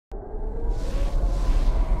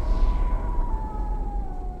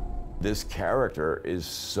This character is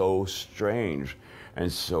so strange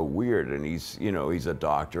and so weird, and he's, you know, he's a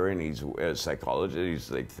doctor and he's a psychologist, he's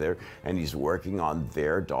like there, and he's working on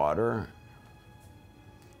their daughter.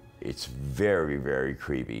 It's very, very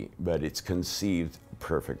creepy, but it's conceived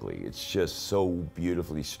perfectly. It's just so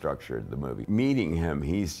beautifully structured, the movie. Meeting him,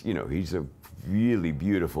 he's, you know, he's a really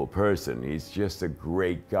beautiful person. He's just a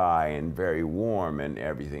great guy and very warm and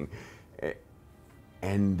everything.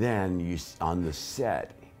 And then on the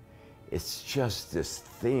set, it's just this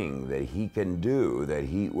thing that he can do,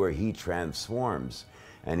 where he transforms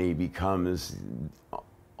and he becomes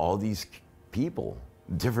all these people,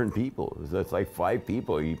 different people. That's like 5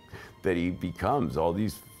 people that he becomes, all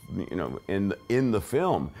these, you know, in the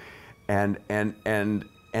film. And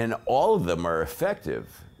all of them are effective.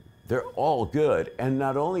 They're all good. And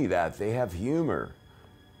not only that, they have humor.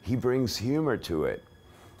 He brings humor to it.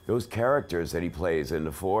 Those characters that he plays in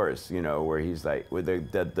The Forest, you know, where he's like, with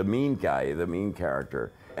the mean guy, the mean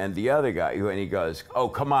character, and the other guy, and he goes, oh,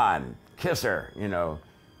 come on, kiss her, you know,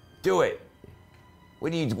 do it.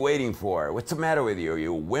 What are you waiting for? What's the matter with you? Are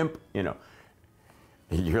you a wimp? You know,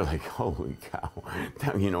 and you're like, holy cow,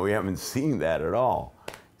 you know, we haven't seen that at all.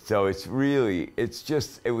 So it's really,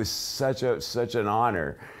 it was such an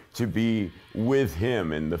honor to be with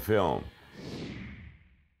him in the film.